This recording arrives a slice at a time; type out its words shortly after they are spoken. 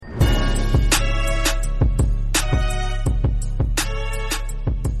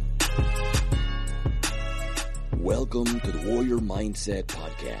Mindset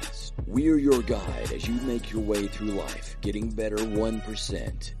Podcast. We're your guide as you make your way through life, getting better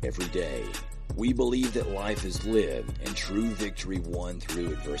 1% every day. We believe that life is lived and true victory won through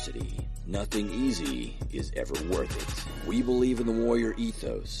adversity. Nothing easy is ever worth it. We believe in the warrior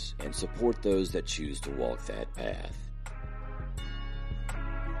ethos and support those that choose to walk that path.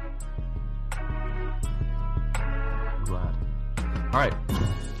 Glad. All right.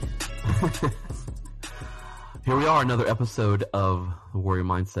 Here we are, another episode of the Warrior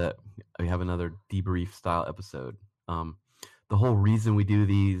Mindset. We have another debrief style episode. The whole reason we do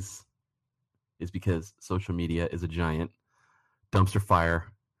these is because social media is a giant dumpster fire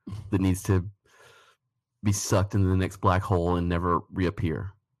that needs to be sucked into the next black hole and never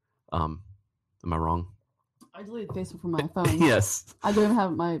reappear. Am I wrong? I deleted Facebook from my phone. Yes. I don't even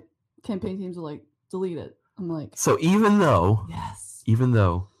have my campaign teams to delete it. I'm like, so even though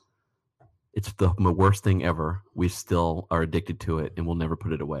it's the worst thing ever, we still are addicted to it and we'll never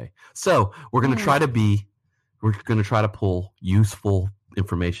put it away. So we're going to try to pull useful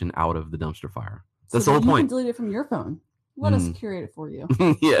information out of the dumpster fire. That's the whole point. You can delete it from your phone. Let us curate it for you.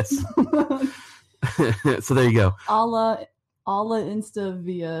 Yes. So there you go. A la Insta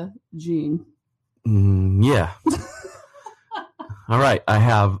via Gene. Yeah. All right. I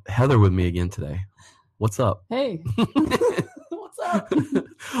have Heather with me again today. What's up? Hey. What's up?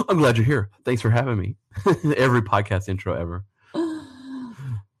 I'm glad you're here. Thanks for having me. Every podcast intro ever.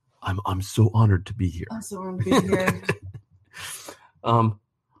 I'm so honored to be here. I'm so honored to be here.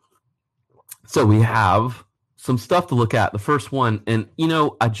 So we have some stuff to look at. The first one, and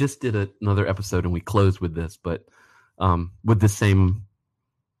I just did another episode and we closed with this, but with the same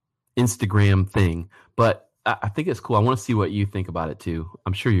Instagram thing. But I think it's cool. I want to see what you think about it too.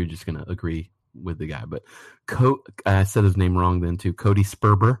 I'm sure you're just going to agree with the guy, but I said his name wrong then too. Cody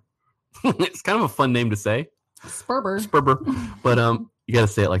Sperber. It's kind of a fun name to say. Sperber. But you got to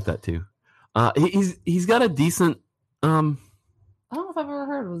say it like that too. He's got a decent I don't know if I've ever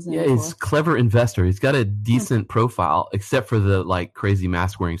heard of his name. Yeah, he's a clever investor. He's got a decent profile, except for the crazy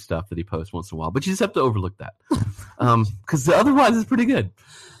mask wearing stuff that he posts once in a while. But you just have to overlook that, because otherwise it's pretty good.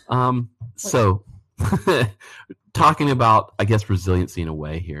 So, talking about, I guess, resiliency in a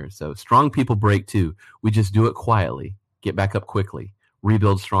way here. So, strong people break too. We just do it quietly, get back up quickly,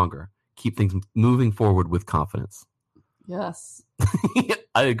 rebuild stronger, keep things moving forward with confidence. Yes,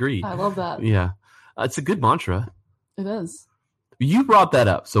 I agree. I love that. Yeah, it's a good mantra. It is. You brought that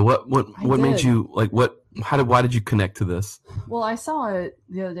up. So what made you why did you connect to this? Well, I saw it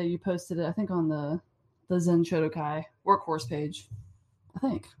the other day. You posted it, I think, on the Zen Shotokai workhorse page. I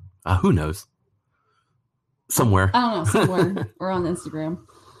think. Who knows? Somewhere. I don't know, somewhere or on Instagram.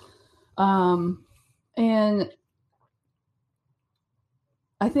 And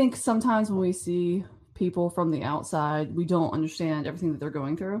I think sometimes when we see people from the outside, we don't understand everything that they're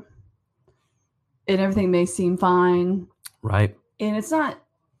going through. And everything may seem fine. Right. And it's not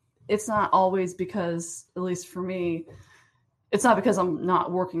always because, at least for me, it's not because I'm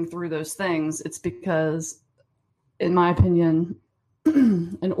not working through those things. It's because, in my opinion,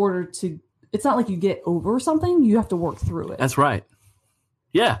 it's not like you get over something, you have to work through it. That's right.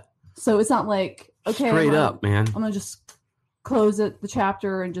 Yeah. So it's not like, okay, straight up, man, I'm going to just close the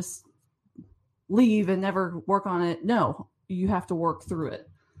chapter and just leave and never work on it. No, you have to work through it.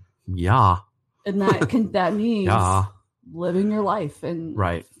 Yeah. And that means living your life and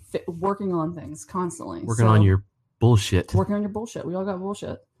working on things constantly. Working on your bullshit. Working on your bullshit. We all got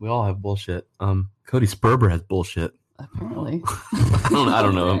bullshit. We all have bullshit. Cody Sperber has bullshit. Apparently. I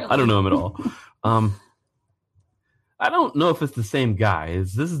don't know him. I don't know him at all. I don't know if it's the same guy.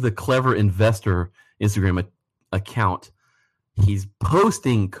 This is the Clever Investor Instagram account. He's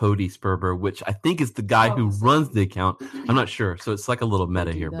posting Cody Sperber, which I think is the guy who runs the account. I'm not sure. So it's like a little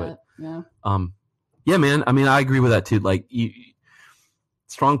meta here, but yeah, man. I mean, I agree with that too. Like,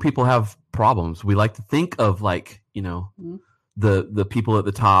 strong people have problems. We like to think of the people at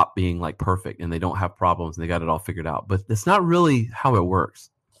the top being like perfect and they don't have problems and they got it all figured out. But that's not really how it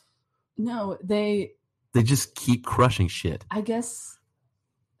works. No, they just keep crushing shit. I guess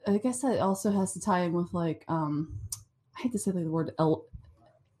that also has to tie in with I hate to say the word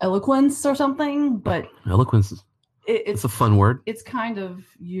eloquence or something, but eloquence it's a fun word. It's kind of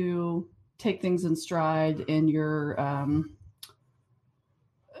you take things in stride and you're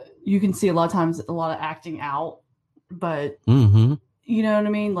you can see a lot of times a lot of acting out, but you know what I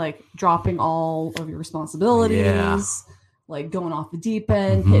mean? Like dropping all of your responsibilities, like going off the deep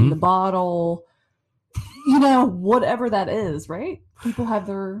end, hitting the bottle, whatever that is, right? People have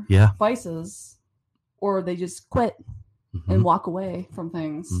their vices or they just quit and walk away from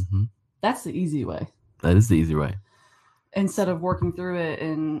things. That's the easy way. That is the easy way. instead of working through it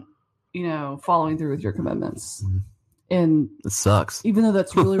and, following through with your commitments. And it sucks. Even though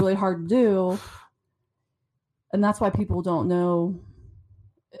that's really, really hard to do. And that's why people don't know.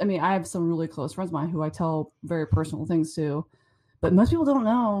 I mean, I have some really close friends of mine who I tell very personal things to, but most people don't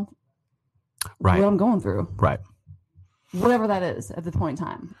know what I'm going through. Right. Whatever that is at the point in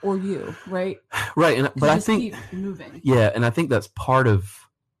time, or you, right? Right. But I think, keep moving. Yeah. And I think that's part of,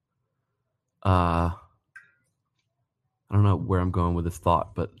 I don't know where I'm going with this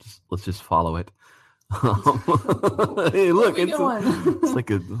thought, but let's just follow it. Hey, look, it's like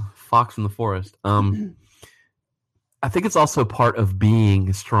a fox in the forest. I think it's also part of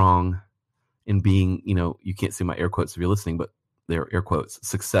being strong and being, you can't see my air quotes if you're listening, but they're air quotes,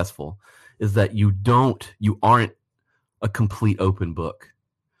 successful, is that you aren't a complete open book,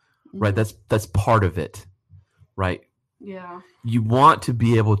 right? That's part of it, right? Yeah. You want to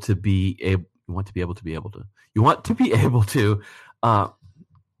be able to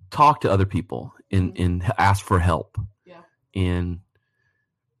talk to other people and ask for help. Yeah. And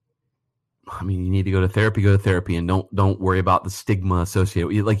I mean, you need to go to therapy, and don't worry about the stigma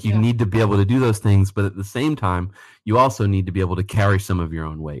associated. Like you need to be able to do those things, but at the same time, you also need to be able to carry some of your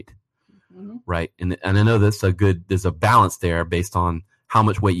own weight, right? And I know there's a balance there based on how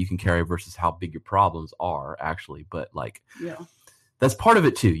much weight you can carry versus how big your problems are actually. But that's part of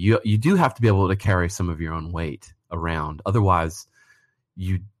it too. You do have to be able to carry some of your own weight around. Otherwise,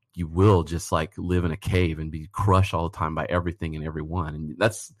 you will just like live in a cave and be crushed all the time by everything and everyone, and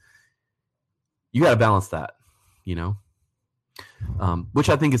you got to balance that, which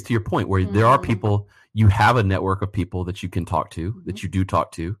I think is to your point where there are people, you have a network of people that you can talk to, that you do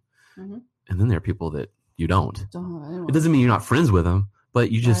talk to. And then there are people that you don't. It doesn't mean you're not friends with them, but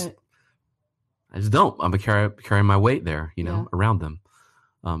I just don't. I'm carrying my weight there, around them.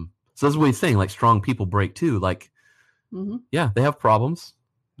 So that's what he's saying. Like strong people break too. Like, they have problems.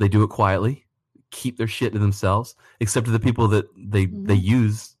 They do it quietly, keep their shit to themselves, except to the people that they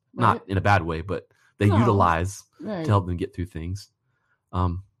use. Not in a bad way, but they utilize to help them get through things.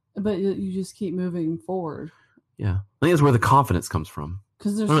 But you just keep moving forward. Yeah. I think that's where the confidence comes from. I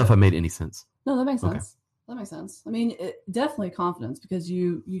don't know if I made any sense. No, that makes sense. Okay. That makes sense. I mean, definitely confidence because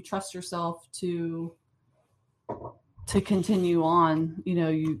you trust yourself to continue on,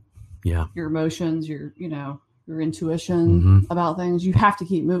 your emotions, your intuition about things. You have to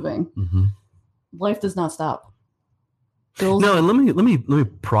keep moving. Life does not stop. No, and let me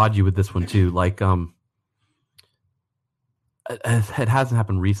prod you with this one too. Like, it hasn't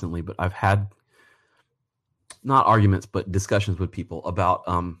happened recently, but I've had not arguments, but discussions with people about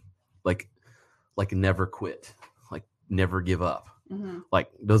like never quit, like never give up.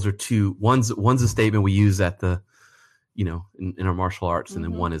 Like those are two. One's a statement we use at the, in our martial arts, and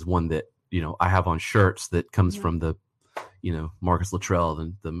then one is one that I have on shirts that comes from the, Marcus Luttrell,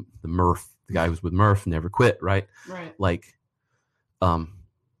 the Murph. The guy who was with Murph, never quit, right? Right. Like, but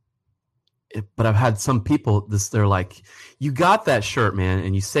I've had some people, they're like, you got that shirt, man,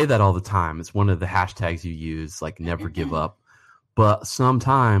 and you say that all the time. It's one of the hashtags you use, like never give up. But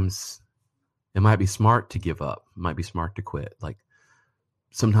sometimes it might be smart to give up. It might be smart to quit. Like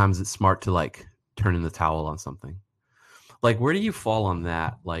sometimes it's smart to like turn in the towel on something. Like where do you fall on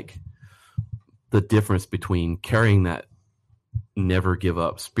that? Like the difference between carrying that never give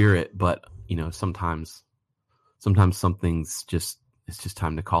up spirit, but sometimes something's it's just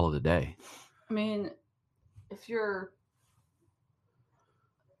time to call it a day. I mean, if your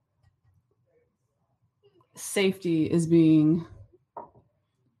safety is being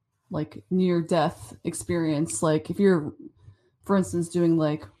like near death experience, like if you're, for instance, doing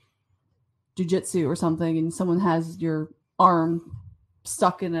like jiu-jitsu or something and someone has your arm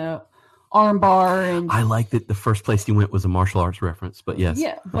stuck in a arm bar, and I like that the first place you went was a martial arts reference, but yes.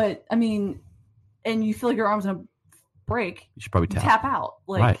 Yeah, but I mean, and you feel like your arm's gonna break, you should probably tap out.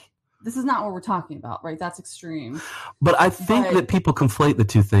 Like this is not what we're talking about, right? That's extreme. But I think that people conflate the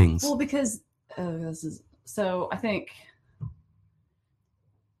two things. Well, because I think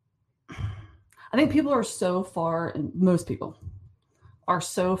people are so far, and most people are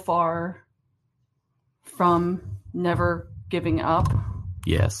so far from never giving up.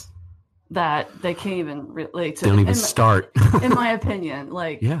 Yes. That they can't even relate to. They don't even start. In my opinion,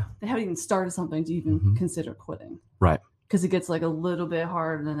 like they haven't even started something to even consider quitting. Right. Because it gets like a little bit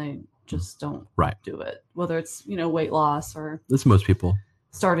hard and then they just don't do it. Whether it's, weight loss or that's most people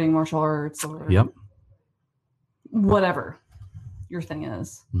starting martial arts or whatever your thing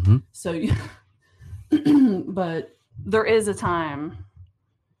is. So but there is a time.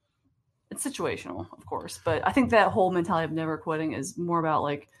 It's situational, of course, but I think that whole mentality of never quitting is more about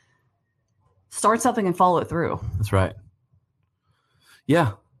like start something and follow it through. That's right.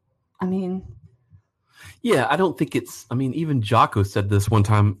 Yeah. I mean, yeah, I don't think it's, I mean, even Jocko said this one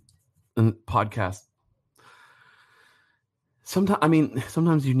time in the podcast.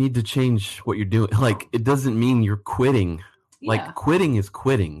 Sometimes you need to change what you're doing. Like, it doesn't mean you're quitting. Like, quitting is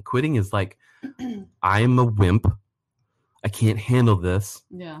quitting. Quitting is like, I am a wimp. I can't handle this.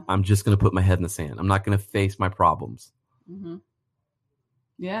 Yeah. I'm just going to put my head in the sand. I'm not going to face my problems. Mm-hmm.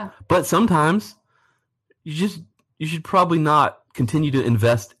 Yeah. But sometimes you should probably not continue to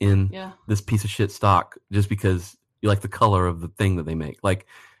invest in this piece of shit stock just because you like the color of the thing that they make. Like,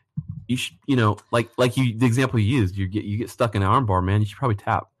 you should, the example you used, you get stuck in an arm bar, man. You should probably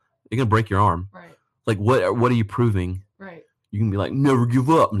tap. You're gonna break your arm. Right. Like, what are you proving? Right. You can be like, never give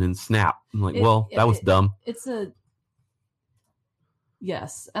up, and then snap. I'm like, that was dumb.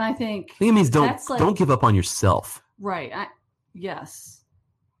 Yes, and I think it means don't give up on yourself. Right. Yes.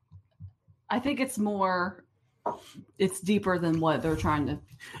 I think it's deeper than what they're trying to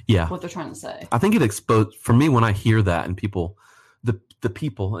say. I think it exposed for me when I hear that, and people, the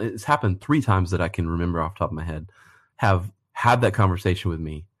people, it's happened 3 times that I can remember off the top of my head, have had that conversation with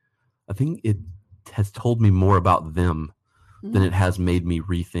me. I think it has told me more about them than it has made me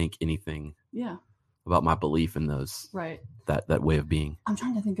rethink anything. Yeah. About my belief in those. Right. That way of being. I'm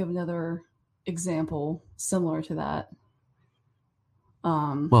trying to think of another example similar to that.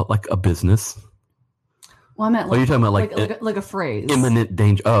 Well, like a business. Well, I meant you're talking about like a phrase. Imminent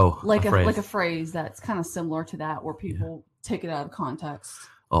danger. Oh, like a phrase that's kind of similar to that, where people take it out of context.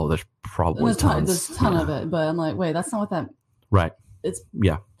 Oh, there's probably there's a ton of it, but I'm like, wait, that's not what that. Right. That's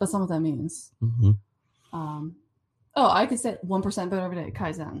not what that means. Mm-hmm. I could say 1% better every day,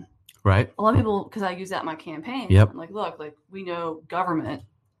 Kaizen. Right. A lot of people, because I use that in my campaign. Yep. I'm like, look, we know government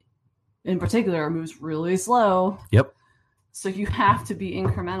in particular moves really slow. Yep. So you have to be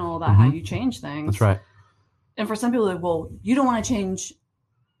incremental about how you change things. That's right. And for some people, you don't want to change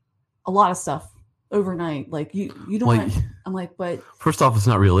a lot of stuff overnight. Like you don't want. I'm like, but first off, it's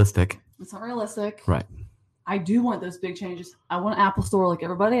not realistic. It's not realistic. Right. I do want those big changes. I want an Apple Store like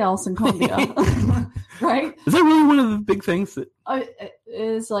everybody else in Columbia. Right? Is that really one of the big things? It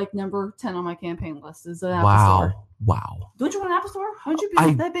is like number 10 on my campaign list is an Apple Store. Wow. Don't you want an Apple Store? Wouldn't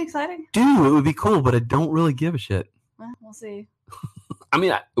you that'd be exciting? Do. It would be cool, but I don't really give a shit. Well, we'll see. I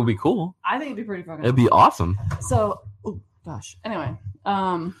mean, it would be cool. I think it'd be pretty fucking It'd be awesome. So, gosh. Anyway.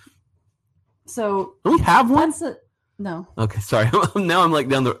 So. Do we have one? No. Okay, sorry. Now I'm like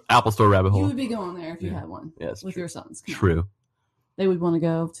down the Apple Store rabbit hole. You would be going there if you had one. Yes. With your sons. True. They would want to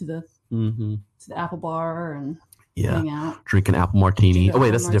go to the Apple bar and hang out. Drink an apple martini.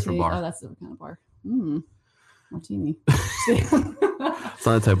 That's a different bar. Oh, that's a different kind of bar. Martini. It's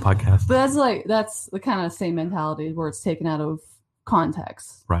not that type of podcast. But that's the kind of same mentality where it's taken out of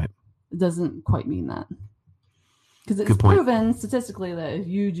context. Right. It doesn't quite mean that. Because it's proven statistically that if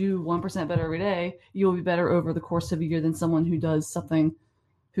you do 1% better every day, you will be better over the course of a year than someone who does something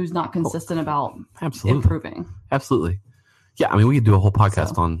who's not consistent about improving. Absolutely. Yeah, I mean, we could do a whole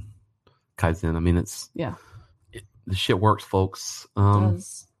podcast on Kaizen. I mean, the shit works, folks. It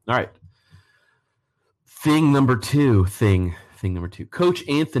does. All right. Thing number two. Coach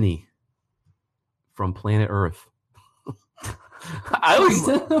Anthony from Planet Earth. I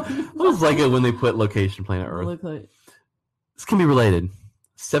always like it when they put location Planet Earth. This can be related.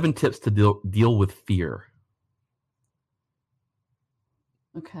 7 tips to deal with fear.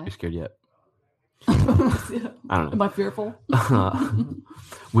 Okay. Are you scared yet? I don't know. Am I fearful?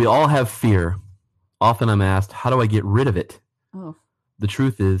 We all have fear. Often I'm asked, how do I get rid of it? Oh. The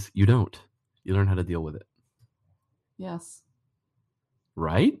truth is, you don't. You learn how to deal with it. Yes.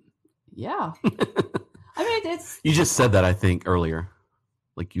 Right? Yeah. I mean, You just said that, I think, earlier.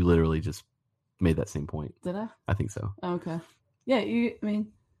 Like, you literally just made that same point. Did I? I think so. Oh, okay. Yeah, I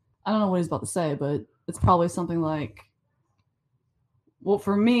don't know what he's about to say, but it's probably something like, well,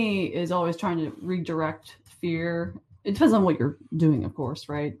 for me, is always trying to redirect fear. It depends on what you're doing, of course,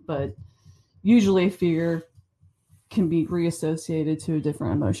 right? But usually fear can be reassociated to a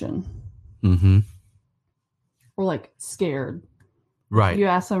different emotion. Mm-hmm. Or like scared. Right.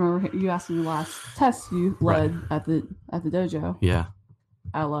 I remember you asked me the last test you led at the dojo. Yeah.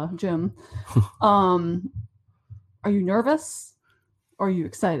 A la Jim. Are you nervous or are you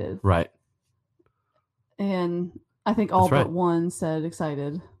excited? Right. And I think all but one said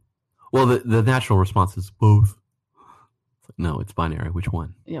excited. Well, the natural response is both. No, it's binary. Which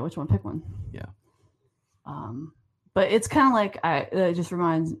one? Yeah, which one? Pick one. Yeah. But it's kind of like it just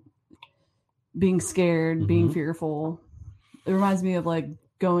reminds being scared, being fearful. It reminds me of like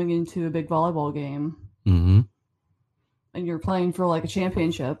going into a big volleyball game, and you're playing for like a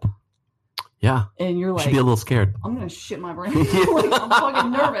championship. Yeah. And you're like, should be a little scared. I'm going to shit my brain. Like, I'm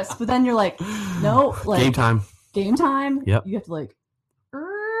fucking nervous. But then you're like, no, like game time. Yep. You have to like,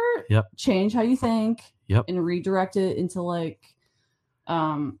 change how you think. Yep. And redirect it into like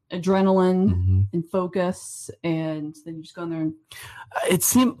adrenaline and focus. And then you just go in there and it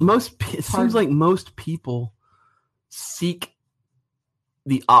seems like most people seek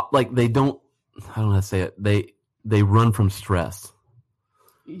the like they don't, I don't know how to say it. They run from stress.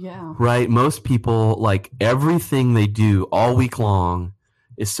 Yeah. Right. Most people, like everything they do all week long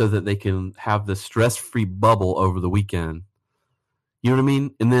is so that they can have the stress-free bubble over the weekend. You know what I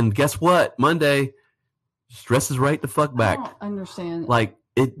mean? And then guess what? Monday, stress is right the fuck back. I don't understand. Like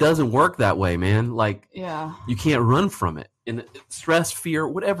it doesn't work that way, man. Like you can't run from it. And stress, fear,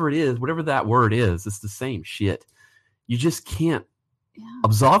 whatever it is, whatever that word is, it's the same shit. You just can't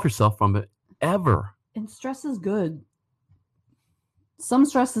absolve yourself from it ever. And stress is good. Some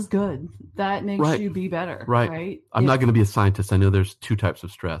stress is good. That makes you be better. Right. I'm not going to be a scientist. I know there's two types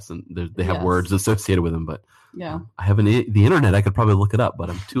of stress, and they have words associated with them. But I have the internet. I could probably look it up,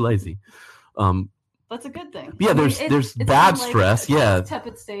 but I'm too lazy. That's a good thing. Yeah, there's bad stress.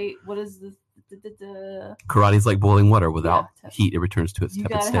 Tepid state. What is the karate's like boiling water. Without heat, it returns to its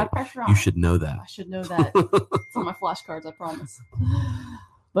tepid gotta state. Have pressure on you should know that. I should know that. It's on my flashcards, I promise.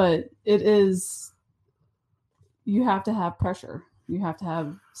 But it is. You have to have pressure. You have to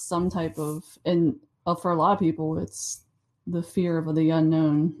have some type of, and for a lot of people, it's the fear of the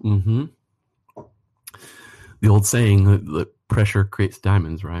unknown. Mm-hmm. The old saying that pressure creates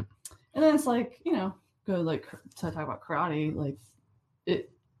diamonds, right? And then it's like, go like to talk about karate, like it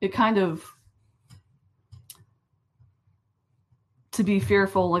kind of, to be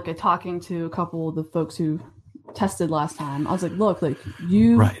fearful, like talking to a couple of the folks who tested last time, I was like, look, like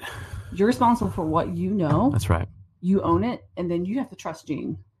you're responsible for what you know. That's right. You own it, and then you have to trust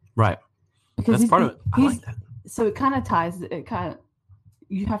Gene. Right. Because that's part of it. I like that. So it kind of ties.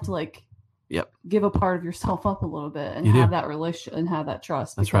 You have to like. Yep. Give a part of yourself up a little bit and that relation and have that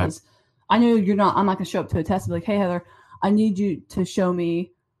trust. That's right. I know you're not. I'm not going to show up to a test and be like, "Hey, Heather, I need you to show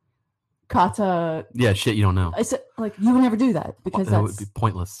me kata." Yeah, shit you don't know. I said, like, you would never do that because that would be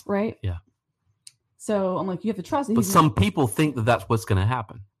pointless, right? Yeah. So I'm like, you have to trust. But some people think that that's what's going to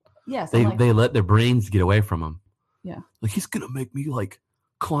happen. Yes. They let their brains get away from them. Yeah. Like, he's going to make me, like,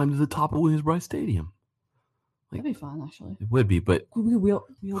 climb to the top of Williams-Brice Stadium. Like, that'd be fun, actually. It would be, but... We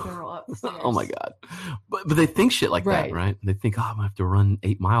wheelbarrow up. Oh, my God. But they think shit like that, right? They think, I'm going to have to run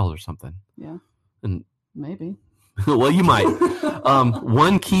 8 miles or something. Yeah. And maybe. Well, you might.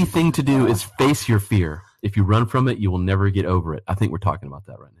 One key thing to do is face your fear. If you run from it, you will never get over it. I think we're talking about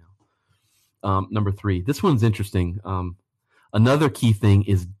that right now. Number 3. This one's interesting. Another key thing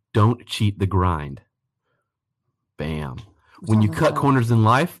is don't cheat the grind. Bam. When you cut corners in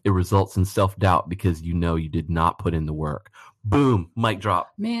life, it results in self-doubt because you know you did not put in the work. Boom. Mic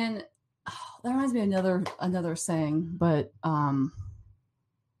drop. Man, that reminds me of another saying, but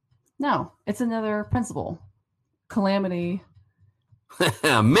no, it's another principle. Calamity.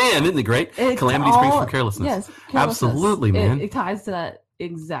 Man, isn't it great? Calamity springs from carelessness. Yes, absolutely, man. It ties to that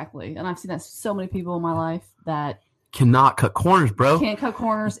exactly. And I've seen that so many people in my life that cannot cut corners, bro. Can't cut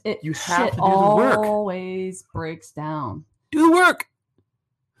corners. You have to do the work. Always breaks down. Do the work.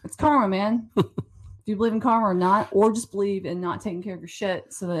 It's karma, man. If you believe in karma or not, or just believe in not taking care of your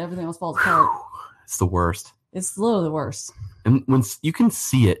shit so that everything else falls apart. It's the worst. It's literally the worst. And when you can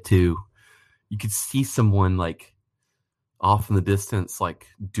see it too, you could see someone like off in the distance, like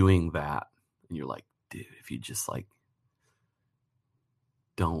doing that, and you're like, dude, if you just like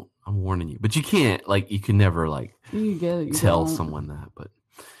don't, I'm warning you. But you can't, like, you can never like tell someone that. But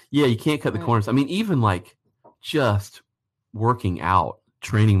yeah, you can't cut the corners. I mean, even like just working out,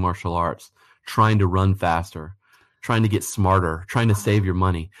 training martial arts, trying to run faster, trying to get smarter, trying to save your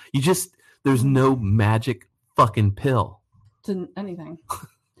money. There's no magic fucking pill to anything.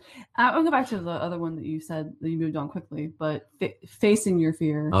 I'll go back to the other one that you said that you moved on quickly, but facing your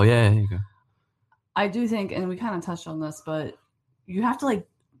fear. Oh yeah, there you go. I do think, and we kind of touched on this, but you have to like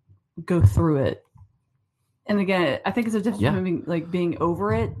go through it. And again, I think it's a difference between being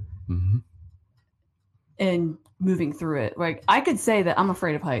over it and moving through it. Like, I could say that I'm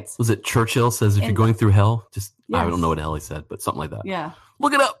afraid of heights. Was it Churchill says if you're going through hell, just I don't know what the hell he said, but something like that. Yeah.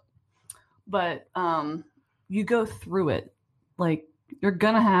 Look it up. But you go through it. Like, you're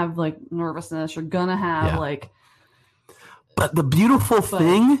gonna have like nervousness, you're gonna have but the beautiful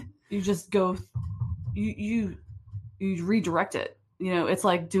thing, you just go you redirect it. You know, it's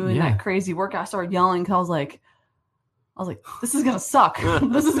like doing that crazy workout. I started yelling because I was like, this is gonna suck.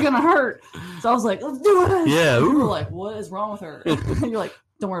 This is gonna hurt. So I was like, let's do it. Yeah. You were like, what is wrong with her? And you're like,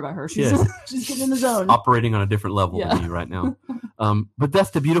 Don't worry about her. She's getting in the zone. Operating on a different level than you right now. But that's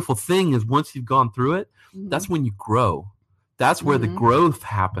the beautiful thing is once you've gone through it, that's when you grow. That's where the growth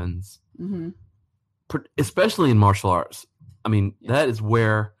happens, especially in martial arts. I mean, that's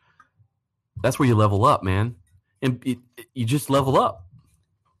where you level up, man. And you just level up.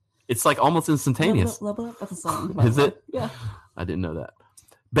 It's like almost instantaneous. Level up. That's a song. Is it? Yeah. I didn't know that.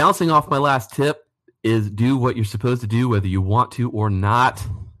 Bouncing off my last tip is do what you're supposed to do, whether you want to or not.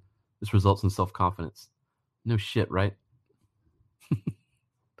 This results in self-confidence. No shit, right?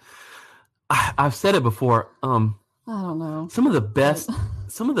 I've said it before. I don't know. Some of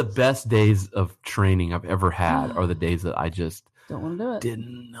the best days of training I've ever had are the days that I just don't want to do it. Did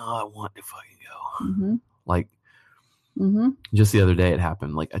not want to fucking go. Like just the other day it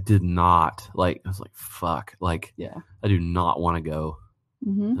happened. Like I did not. Like I was like, fuck. Like I do not want to go.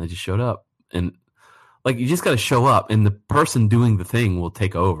 And I just showed up, and like you just got to show up, and the person doing the thing will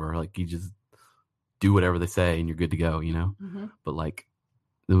take over. Like you just do whatever they say, and you're good to go. You know. But like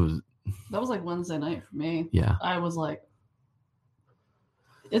that was like Wednesday night for me. Yeah. I was like,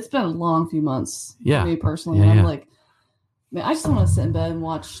 it's been a long few months for me personally. Yeah, I'm like, man, I just want to sit in bed and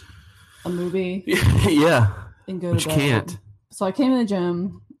watch a movie. And go to bed. Can't. So I came in the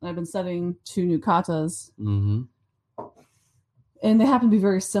gym, and I've been studying 2 new katas. And they happen to be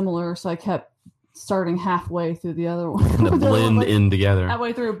very similar, so I kept starting halfway through the other one. To blend in together.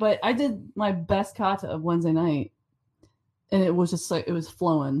 Halfway through, but I did my best kata of Wednesday night, and it was just like, it was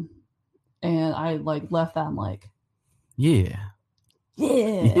flowing. And I like left that, I'm like, yeah,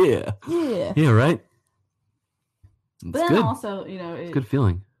 right. But then good. Also, you know, it's good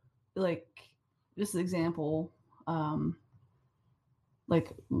feeling. Like just an example,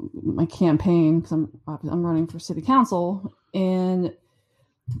 like my campaign, because I'm running for city council, and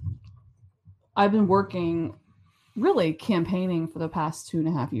I've been working, really campaigning for the past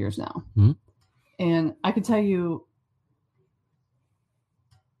 2.5 years now, and I can tell you.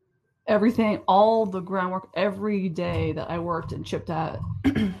 Everything, all the groundwork, every day that I worked and chipped at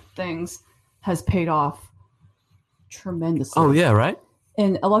things has paid off tremendously. Oh, yeah, right?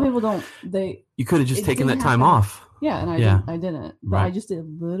 And a lot of people you could have just taken that time off. Yeah, and I didn't. But I just did a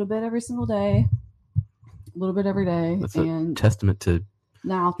little bit every single day, a little bit every day. That's a testament to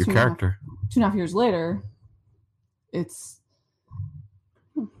now your character. 2.5 years later, it's...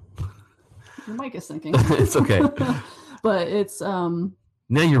 Your mic is sinking. It's okay. But it's...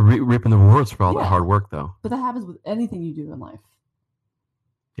 Now you're reaping the rewards for all that hard work, though. But that happens with anything you do in life.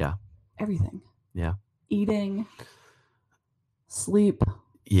 Yeah. Everything. Yeah. Eating, sleep.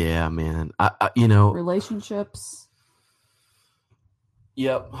 Yeah, man. Relationships.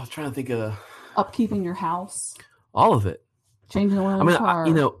 Yep. I was trying to think of upkeeping your house. All of it. Changing the oil in the car.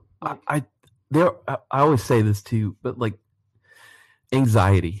 I always say this too, but like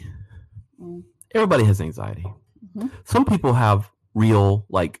anxiety. Everybody has anxiety. Some people have real,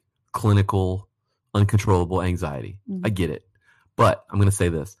 like, clinical, uncontrollable anxiety. I get it. But I'm going to say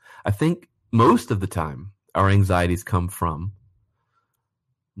this. I think most of the time our anxieties come from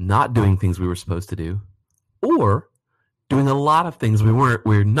not doing things we were supposed to do or doing a lot of things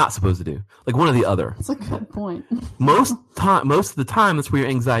we're not supposed to do. Like one or the other. That's a good point. Most of the time, that's where your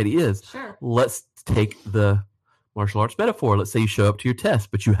anxiety is. Sure. Let's take the martial arts metaphor. Let's say you show up to your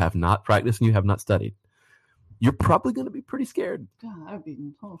test, but you have not practiced and you have not studied. You're probably going to be pretty scared. God, that would be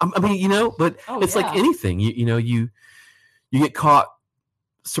tough. I mean, but it's like anything. You get caught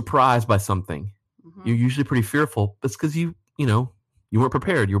surprised by something. You're usually pretty fearful. That's because you weren't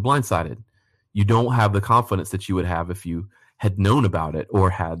prepared. You were blindsided. You don't have the confidence that you would have if you had known about it or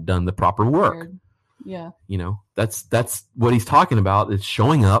had done the proper work. Yeah. That's what he's talking about. It's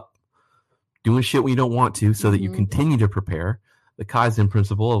showing up, doing shit when you don't want to so that you continue to prepare. The Kaizen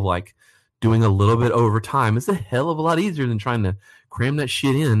principle of like, doing a little bit over time is a hell of a lot easier than trying to cram that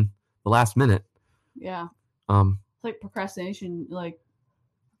shit in the last minute. Yeah. It's like procrastination, like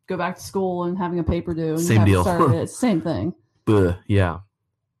go back to school and having a paper due. And same deal. It's the same thing. Yeah.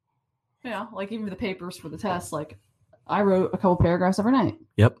 Yeah. Like even the papers for the test, like I wrote a couple paragraphs every night.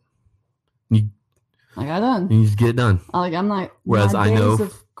 Yep. I got done. You just get it done. I'm not. Whereas I know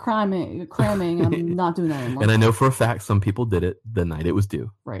of cramming, I'm not doing that anymore. And I know for a fact some people did it the night it was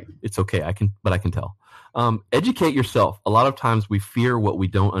due. Right. It's okay. I can tell. Educate yourself. A lot of times we fear what we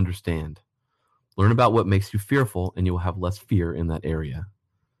don't understand. Learn about what makes you fearful, and you will have less fear in that area.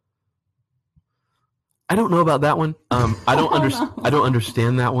 I don't know about that one. I don't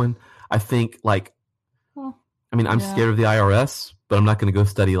understand that one. I think I'm scared of the IRS, but I'm not going to go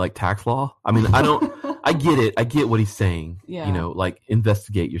study like tax law. I mean, I don't. I get it. I get what he's saying. Yeah. Like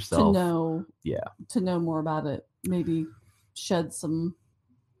investigate yourself. To know more about it. Maybe shed some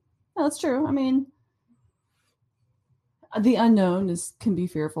No, that's true. I mean, the unknown can be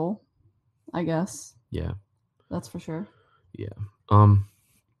fearful, I guess. Yeah. That's for sure. Yeah. I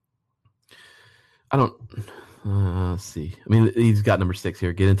don't, let's see. I mean, he's got number 6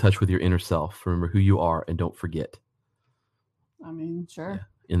 here. Get in touch with your inner self. Remember who you are and don't forget. I mean, sure. Yeah.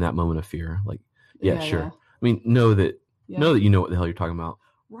 In that moment of fear. Like, yeah, sure. Yeah. I mean, know that you know what the hell you're talking about.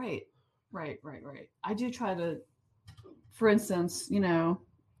 Right. I do try to, for instance,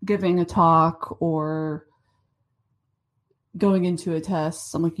 giving a talk or going into a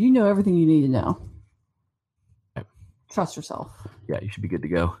test. I'm like, you know everything you need to know. Okay. Trust yourself. Yeah, you should be good to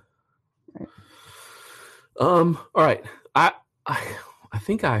go. Right. All right. I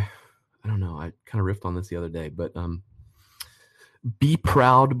think I don't know. I kind of riffed on this the other day, but be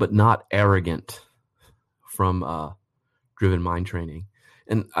proud but not arrogant from Driven Mind Training.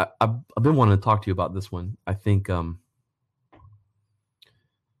 And I've been wanting to talk to you about this one. I think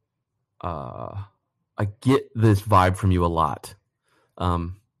I get this vibe from you a lot.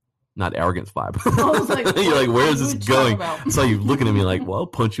 Not arrogance vibe. I was like, you're like, where is this going? I saw you looking at me like, well, I'll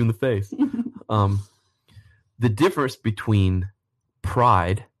punch you in the face. The difference between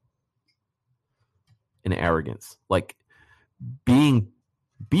pride and arrogance, like be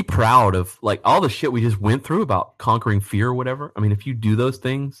proud of like all the shit we just went through about conquering fear or whatever. I mean, if you do those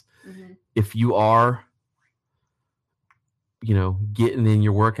things, if you are, getting in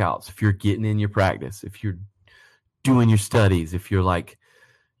your workouts, if you're getting in your practice, if you're doing your studies, if you're like,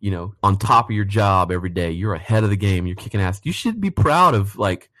 on top of your job every day, you're ahead of the game, you're kicking ass. You should be proud of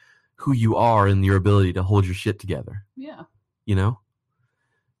like who you are and your ability to hold your shit together. Yeah.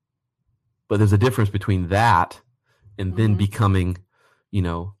 But there's a difference between that and then becoming,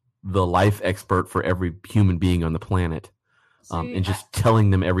 the life expert for every human being on the planet. And just telling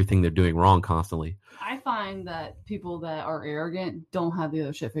them everything they're doing wrong constantly. I find that people that are arrogant don't have the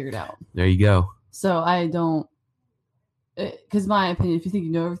other shit figured out. There you go. So I don't, because my opinion, if you think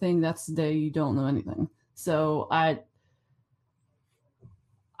you know everything, that's the day you don't know anything. So I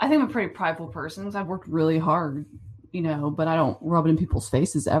think I'm a pretty prideful person. I've worked really hard, but I don't rub it in people's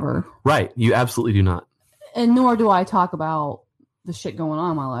faces ever. Right. You absolutely do not. And nor do I talk about the shit going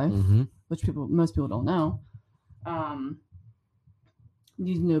on in my life, which most people don't know.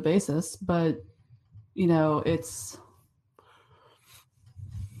 Need no basis, but it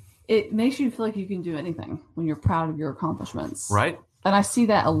makes you feel like you can do anything when you're proud of your accomplishments. Right. And I see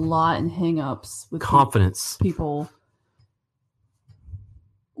that a lot in hang-ups with confidence people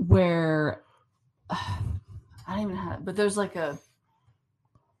where I don't even have, but there's like a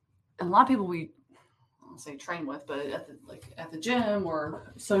lot of people we I don't say train with, but at the gym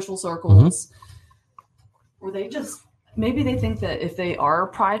or social circles where they just maybe they think that if they are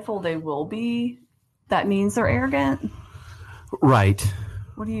prideful, they will be. That means they're arrogant. Right.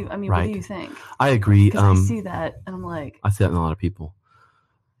 What do you think? I agree. I see that and I'm like, I see that in a lot of people.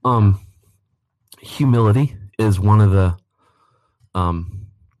 Humility is one of the,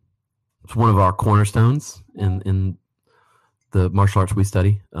 it's one of our cornerstones in the martial arts we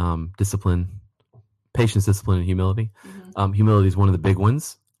study. Discipline, patience, discipline, and humility. Humility is one of the big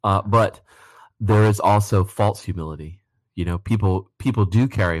ones. But there is also false humility. People do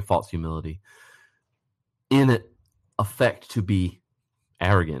carry false humility in effect to be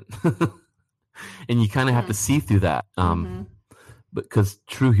arrogant. And you kind of have to see through that. Because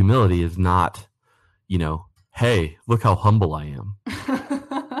true humility is not, hey, look how humble I am.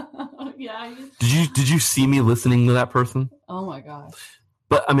 Yeah. Did you see me listening to that person? Oh my gosh.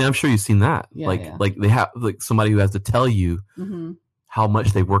 But I mean, I'm sure you've seen that. Yeah, like they have like somebody who has to tell you how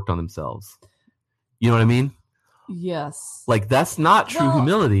much they've worked on themselves. You know what I mean? Yes. Like that's not true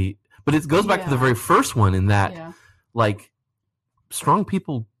humility, but it goes back to the very first one in that like strong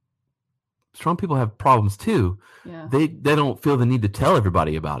people have problems too. Yeah. They don't feel the need to tell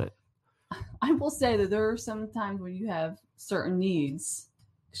everybody about it. I will say that there are some times when you have certain needs.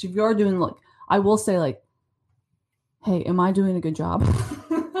 Because if you are doing I will say hey, am I doing a good job?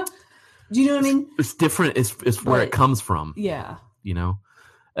 Do you know what I mean? It's different. It's where it comes from. Yeah.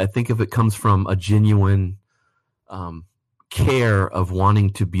 I think if it comes from a genuine care of wanting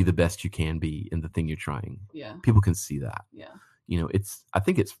to be the best you can be in the thing you're trying. Yeah. People can see that. Yeah. I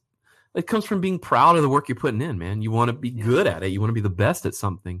think it comes from being proud of the work you're putting in, man. You want to be good at it. You want to be the best at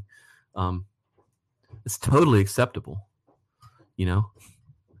something. It's totally acceptable,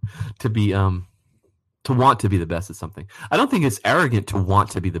 to be, to want to be the best at something. I don't think it's arrogant to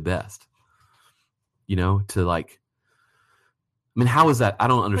want to be the best, to like, I mean, how is that? I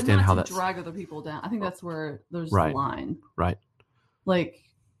don't understand how that's drag other people down. I think that's where there's right. the line. Right. Like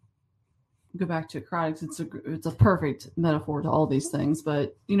go back to karate because it's a perfect metaphor to all these things.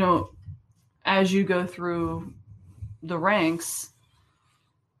 But as you go through the ranks,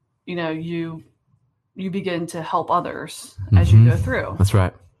 you begin to help others as you go through. That's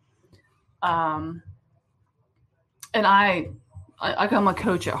right. And I'm a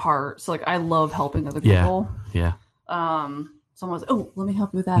coach at heart, so like I love helping other people. Yeah. Someone's, let me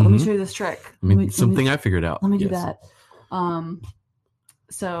help you with that. Let me show you this trick. Something I figured out. Let me do that.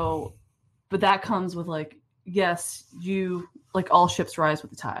 But that comes with like, yes, you like all ships rise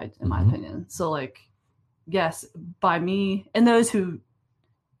with the tide, in my opinion. So like, yes, by me and those who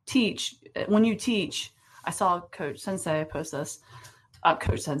teach, when you teach, I saw Coach Sensei post this,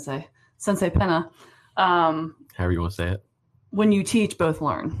 Sensei Penna. However you want to say it. When you teach, both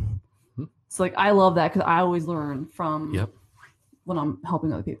learn. So like, I love that because I always learn from when I'm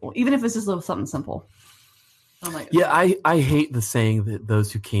helping other people, even if it's just something simple. I'm like, I hate the saying that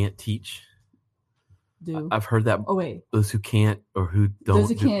those who can't teach do. I've heard that. Oh wait, those who can't or who don't. Those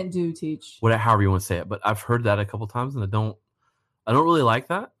who can't do teach. Whatever, however you want to say it, but I've heard that a couple times, and I don't really like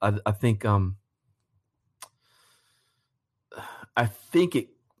that. I think it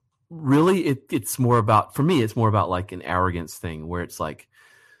really it's more about, for me, it's more about like an arrogance thing where it's like,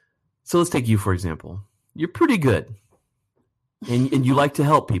 so let's take you for example. You're pretty good, and you like to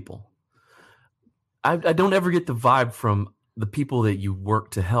help people. I don't ever get the vibe from the people that you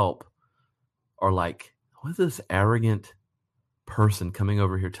work to help are like, what's this arrogant person coming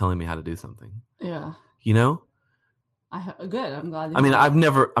over here telling me how to do something? Yeah. Good. I'm glad.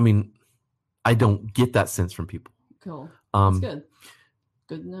 I don't get that sense from people. Cool. That's good.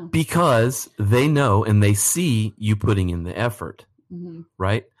 Good to know. Because they know and they see you putting in the effort,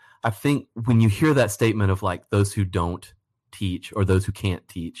 right? I think when you hear that statement of like those who don't teach or those who can't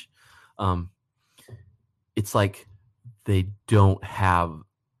teach, it's like they don't have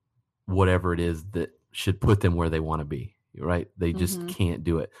whatever it is that should put them where they want to be, right? They just can't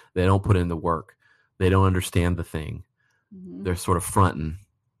do it. They don't put in the work. They don't understand the thing. They're sort of fronting.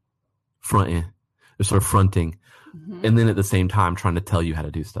 They're sort of fronting. And then at the same time trying to tell you how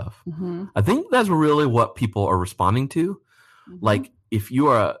to do stuff. I think that's really what people are responding to. Like if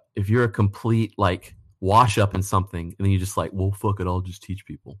you're a complete like wash up in something and then you just like, well, fuck it, I'll just teach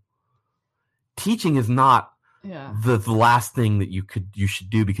people. Teaching is not the last thing that you should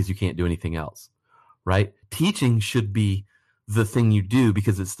do because you can't do anything else, right? Teaching should be the thing you do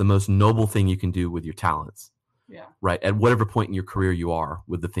because it's the most noble thing you can do with your talents. Yeah. Right. At whatever point in your career you are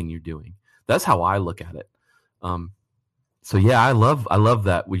with the thing you're doing. That's how I look at it. So yeah, I love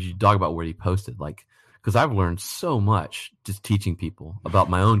that when you talk about where he posted, like, because I've learned so much just teaching people about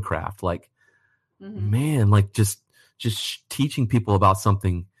my own craft. Like, man, like just teaching people about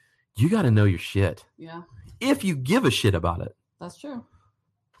something, you got to know your shit. Yeah. If you give a shit about it. That's true.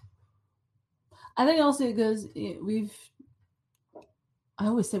 I think also it goes, I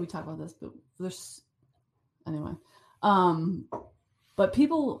always say we talk about this, but anyway. But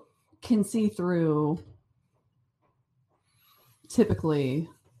people can see through typically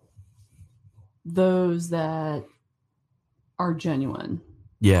those that are genuine.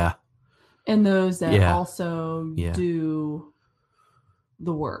 Yeah. And those that also do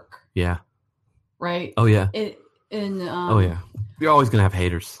the work. Yeah. Right? Oh, yeah. You're always going to have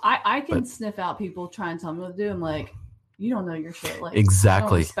haters. I can sniff out people trying to tell me what to do. I'm like, you don't know your shit. Like, exactly. I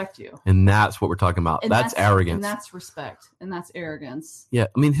don't respect you. And that's what we're talking about. That's arrogance. And that's respect. And that's arrogance. Yeah.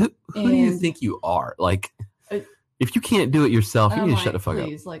 I mean, who do you think you are? Like, if you can't do it yourself, you need to shut the fuck up.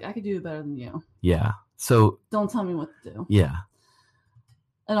 Please, like, I could do it better than you. Yeah. So don't tell me what to do. Yeah.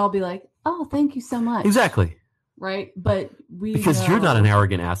 And I'll be like, oh, thank you so much. Exactly. Right. But because you're not an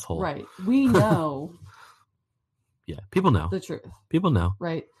arrogant asshole. Right. We know. Yeah. People know the truth. People know.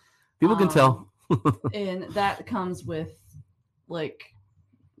 Right. People can tell. And that comes with, like,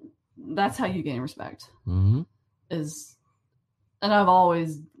 that's how you gain respect. And I've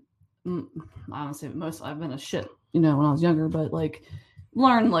always, honestly, I've been a shit, when I was younger, but like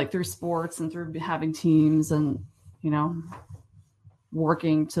learned like through sports and through having teams and,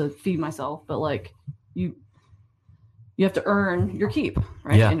 working to feed myself. But like you have to earn your keep,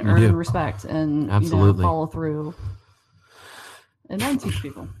 right? Yeah, and earn respect and absolutely follow through and then teach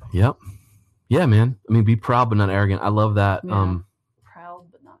people. Yep. Yeah, man. I mean, be proud but not arrogant. I love that. Yeah. Proud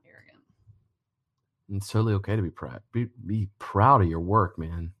but not arrogant. It's totally okay to be proud. Be proud of your work,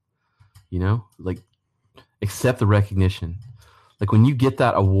 man. Like accept the recognition. Like when you get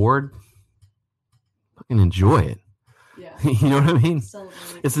that award, fucking enjoy it. Yeah. You know what I mean?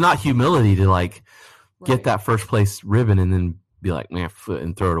 Celebrate. It's not humility to like get that first place ribbon and then be like, man,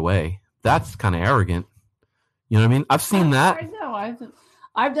 and throw it away. That's kind of arrogant. You know what I mean? I've seen that. I know.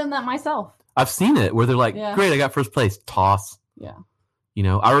 I've done that myself. I've seen it where they're like, great, I got first place. Toss. Yeah. You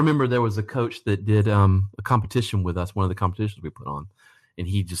know, I remember there was a coach that did a competition with us, one of the competitions we put on, and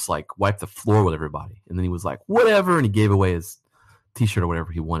he just like wiped the floor with everybody. And then he was like, whatever. And he gave away his T-shirt or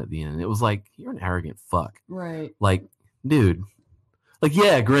whatever he won at the end. And it was like, you're an arrogant fuck. Right. Like, dude, like,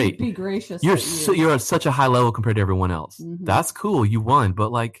 yeah, great. Be gracious. You're at such a high level compared to everyone else. Mm-hmm. That's cool. You won.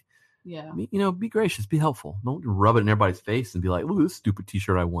 But like, yeah, you know, be gracious, be helpful. Don't rub it in everybody's face and be like, "Ooh, this stupid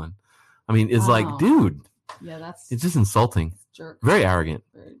T-shirt I won." I mean, it's like, dude, it's just insulting. Jerk. Very arrogant.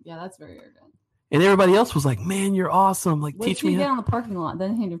 Yeah, that's very arrogant. And everybody else was like, "Man, you're awesome! Like, teach me." Get on the parking lot,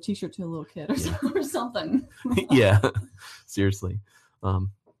 then hand your T-shirt to a little kid or something. Yeah, seriously.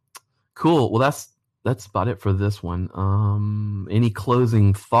 Cool. Well, that's about it for this one. Any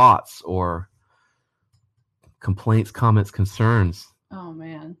closing thoughts or complaints, comments, concerns? Oh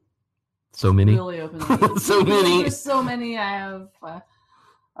man. So many. Really open. So many. There's so many. I have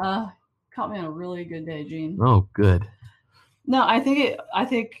caught me on a really good day, Gene. Oh, good. No, I think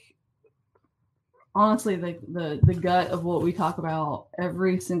honestly, the gut of what we talk about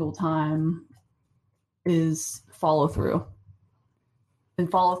every single time is follow through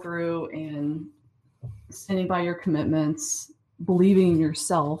and standing by your commitments, believing in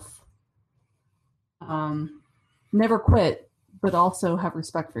yourself. Never quit, but also have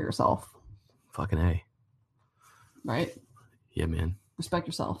respect for yourself. Fucking A. Right? Yeah, man. Respect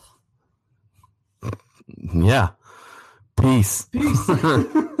yourself. Yeah. Peace.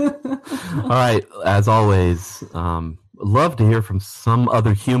 All right. As always, love to hear from some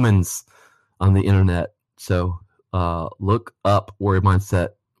other humans on the internet. So look up Warrior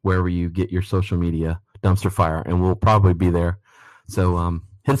Mindset wherever you get your social media, Dumpster Fire, and we'll probably be there. So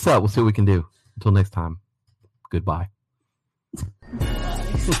hit us up. We'll see what we can do. Until next time. Goodbye.